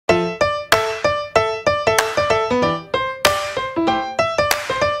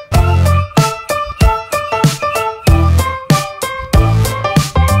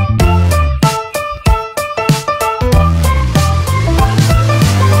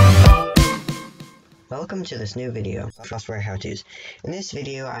welcome to this new video of software how-tos. In this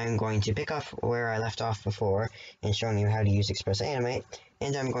video I am going to pick up where I left off before and showing you how to use Express Animate,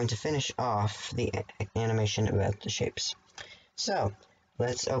 and I'm going to finish off the animation about the shapes. So,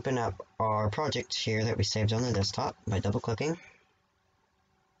 let's open up our project here that we saved on the desktop by double-clicking.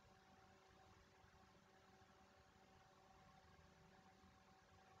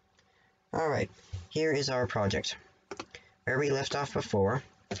 Alright, here is our project. Where we left off before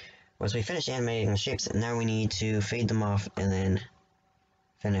was we finished animating the shapes, and now we need to fade them off and then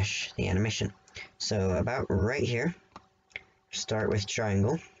finish the animation. So about right here, start with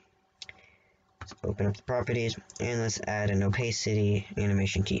triangle. Let's open up the properties and let's add an opacity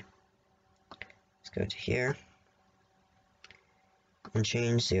animation key. Let's go to here and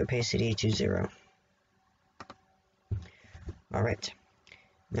change the opacity to 0. Alright,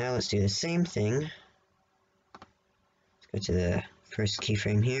 now let's do the same thing. Let's go to the first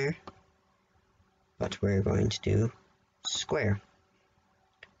keyframe here, but we're going to do square.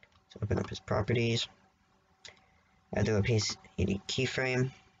 So open up his properties, add the opacity keyframe,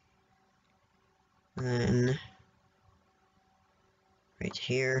 and then right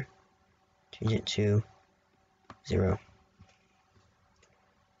here, change it to 0.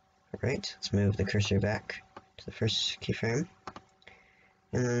 Alright, let's move the cursor back to the first keyframe,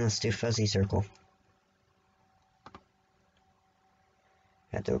 and then let's do fuzzy circle.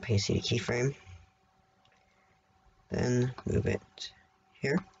 Add the opacity keyframe, then move it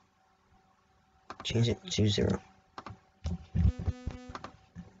here, change it to 0.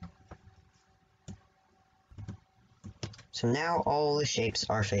 So now all the shapes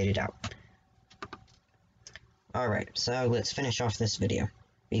are faded out. Alright, so let's finish off this video.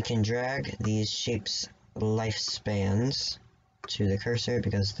 We can drag these shapes' lifespans to the cursor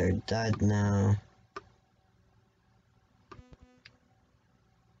because they're dead now.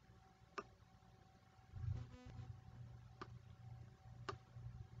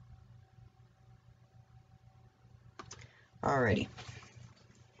 Alrighty.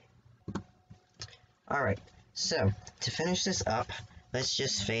 Alright, so to finish this up, let's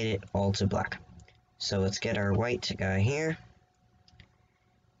just fade it all to black. So let's get our white guy here,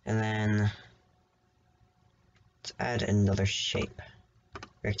 and then let's add another shape.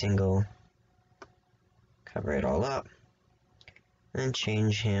 Rectangle, cover it all up, and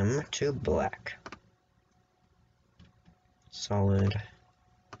change him to black. Solid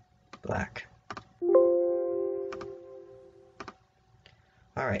black.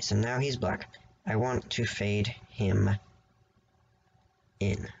 Alright, so now he's black. I want to fade him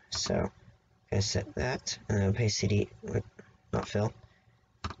in. So, I'm going to set that, and opacity, not fill,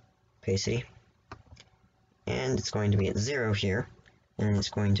 opacity. And it's going to be at 0 here, and it's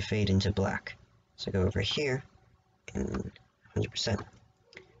going to fade into black. So go over here, and 100%. So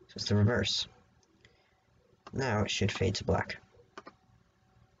it's the reverse. Now it should fade to black.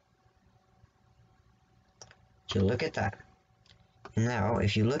 So look at that. And now,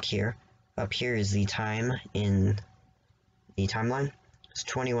 if you look here, up here is the time in the timeline. It's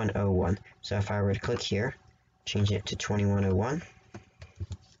 21:01. So if I were to click here, change it to 21:01.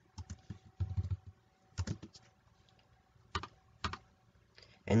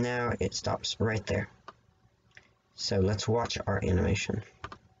 And now it stops right there. So let's watch our animation.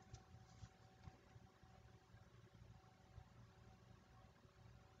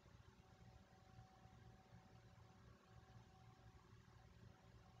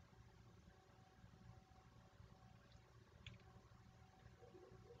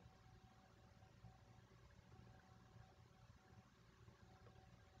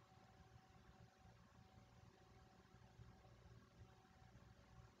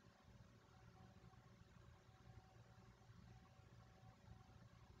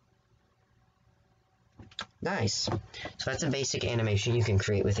 Nice. So that's a basic animation you can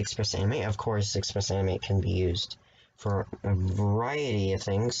create with Express Animate. Of course, Express Animate can be used for a variety of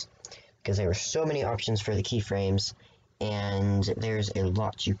things because there are so many options for the keyframes, and there's a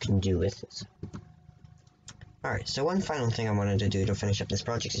lot you can do with it. Alright, so one final thing I wanted to do to finish up this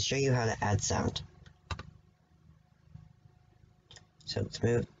project is show you how to add sound. So let's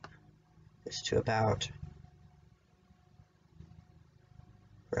move this to about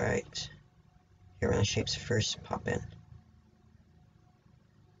right here when the shapes first pop in.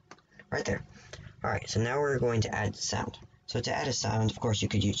 Right there. Alright, so now we're going to add sound. So to add a sound, of course you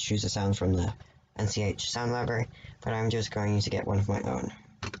could choose a sound from the NCH sound library, but I'm just going to get one of my own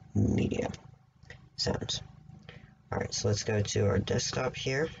media sounds. Alright, so let's go to our desktop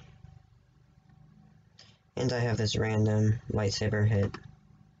here. And I have this random lightsaber hit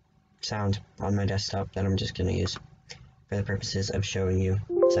sound on my desktop that I'm just going to use for the purposes of showing you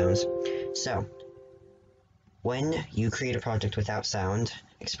sounds. So, when you create a project without sound,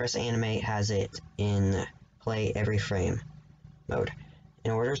 Express Animate has it in play every frame mode.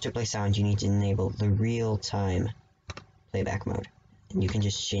 In order to play sound, you need to enable the real-time playback mode. And you can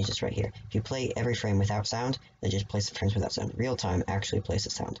just change this right here. If you play every frame without sound, then just plays the frames without sound. Real-time actually plays the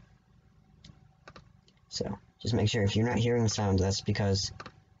sound. So, just make sure if you're not hearing the sound, that's because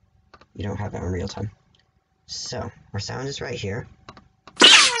you don't have it on real-time. So, our sound is right here.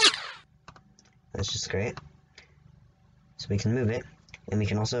 That's just great. So we can move it, and we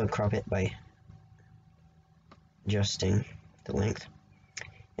can also crop it by adjusting the length.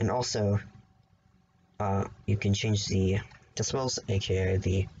 And also, you can change the decibels, aka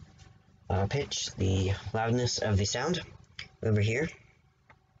the pitch, the loudness of the sound over here.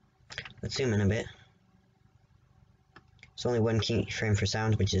 Let's zoom in a bit. There's only one keyframe for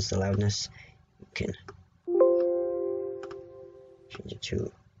sound, which is the loudness. You can change it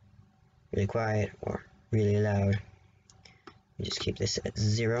to really quiet or really loud. You just keep this at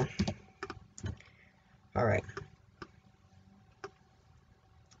 0. Alright.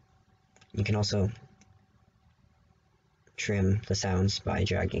 You can also trim the sounds by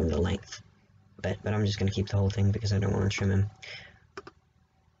dragging the length a bit, but I'm just going to keep the whole thing because I don't want to trim him.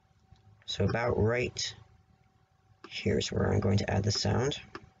 So about right here's where I'm going to add the sound.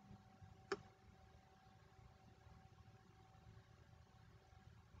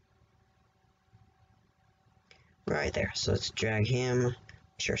 Right there. So let's drag him. Make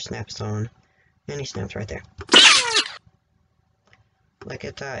sure snaps on. And he snaps right there. Look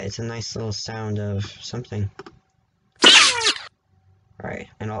at that. It's a nice little sound of something. Alright,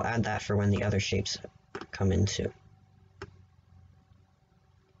 and I'll add that for when the other shapes come in too.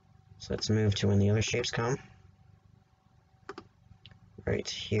 So let's move to when the other shapes come. Right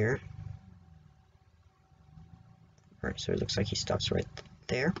here. Alright, so it looks like he stops right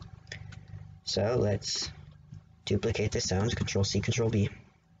there. So let's duplicate the sound, Control-C, Control-V.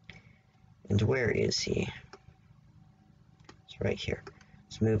 And where is he? It's right here.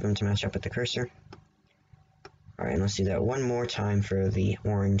 Let's move him to match up with the cursor. Alright, and let's do that one more time for the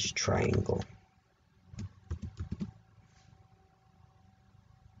orange triangle.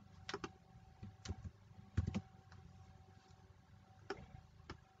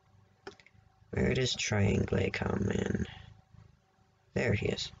 Where does triangle come in? There he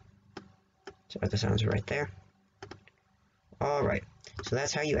is. So the sounds are right there. Alright, so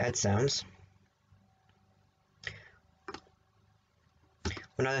that's how you add sounds.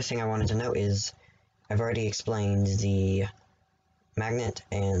 One other thing I wanted to note is I've already explained the magnet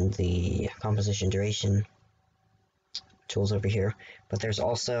and the composition duration tools over here, but there's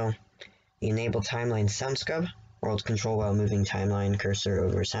also the enable timeline sound scrub, world control while moving timeline cursor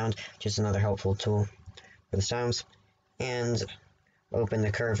over sound, just another helpful tool for the sounds, and open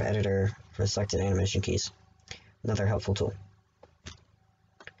the curve editor for selected animation keys, another helpful tool.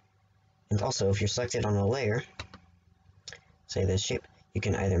 And also, if you're selected on a layer, say this shape, you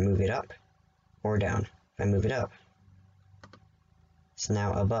can either move it up or down. If I move it up, it's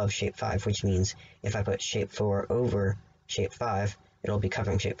now above shape 5, which means if I put shape 4 over shape 5, it'll be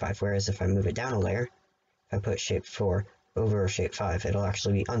covering shape 5, whereas if I move it down a layer, if I put shape 4 over shape 5, it'll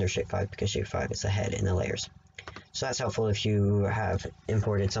actually be under shape 5 because shape 5 is the head in the layers. So that's helpful if you have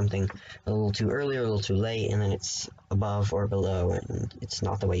imported something a little too early or a little too late, and then it's above or below, and it's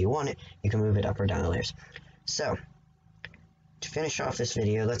not the way you want it. You can move it up or down the layers. So, to finish off this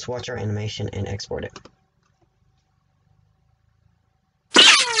video, let's watch our animation and export it.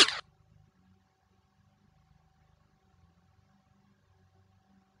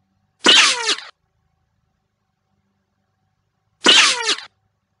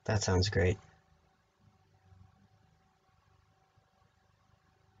 That sounds great.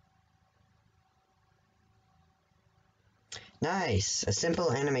 Nice! A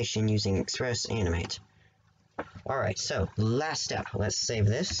simple animation using Express Animate. Alright, so last step. Let's save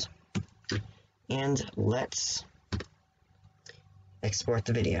this. And let's export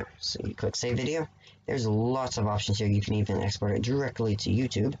the video. So you click Save Video. There's lots of options here. You can even export it directly to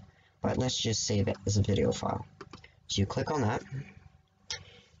YouTube. But let's just save it as a video file. So you click on that.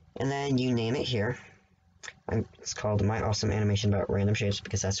 And then you name it here. It's called My Awesome Animation About Random Shapes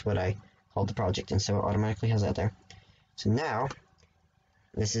because that's what I called the project. And so it automatically has that there. So now,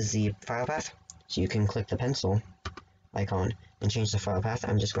 this is the file path, so you can click the pencil icon and change the file path.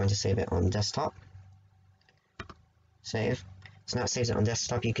 I'm just going to save it on desktop. Save. So now it saves it on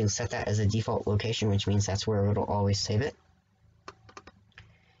desktop. You can set that as a default location, which means that's where it'll always save it.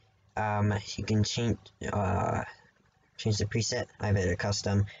 You can change the preset. I have it a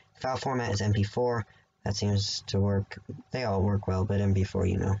custom. File format is MP4. That seems to work. They all work well, but MP4,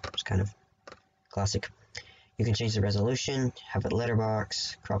 you know, it's kind of classic. You can change the resolution, have it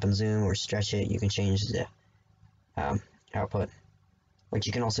letterbox, crop and zoom, or stretch it. You can change the output, which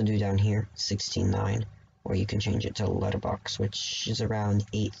you can also do down here, 16:9, or you can change it to letterbox, which is around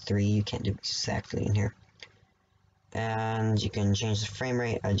 8:3. You can't do exactly in here. And you can change the frame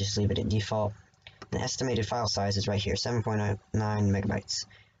rate. I just leave it at default. The estimated file size is right here, 7.9 megabytes.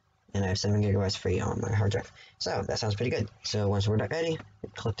 And I have 7 gigabytes free on my hard drive. So that sounds pretty good. So once we're ready,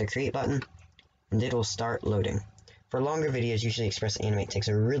 click the create button, and it will start loading. For longer videos, usually Express Animate takes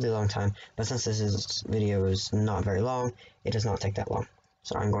a really long time, but since video is not very long, it does not take that long.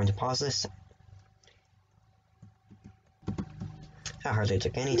 So I'm going to pause this. That hardly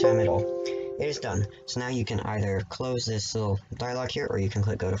took any time at all. It is done. So now you can either close this little dialog here, or you can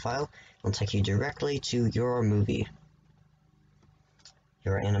click go to file. It'll take you directly to your movie,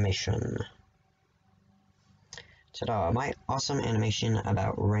 your animation. Ta-da, my awesome animation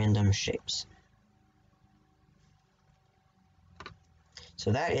about random shapes.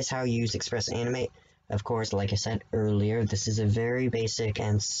 So that is how you use Express Animate. Of course, like I said earlier, this is a very basic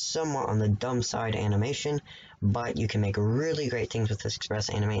and somewhat on the dumb side animation, but you can make really great things with this Express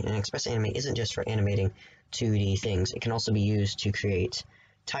Animate, and Express Animate isn't just for animating 2D things. It can also be used to create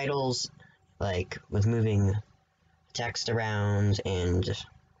titles, like with moving text around and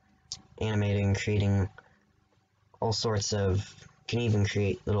animating, creating all sorts of, you can even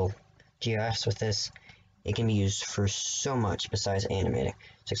create little GIFs with this. It can be used for so much besides animating.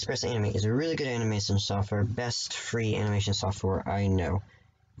 So Express Animate is a really good animation software, best free animation software I know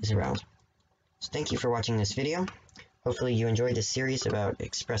is around. So thank you for watching this video. Hopefully you enjoyed this series about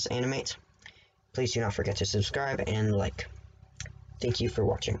Express Animate. Please do not forget to subscribe and like. Thank you for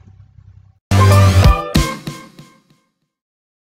watching.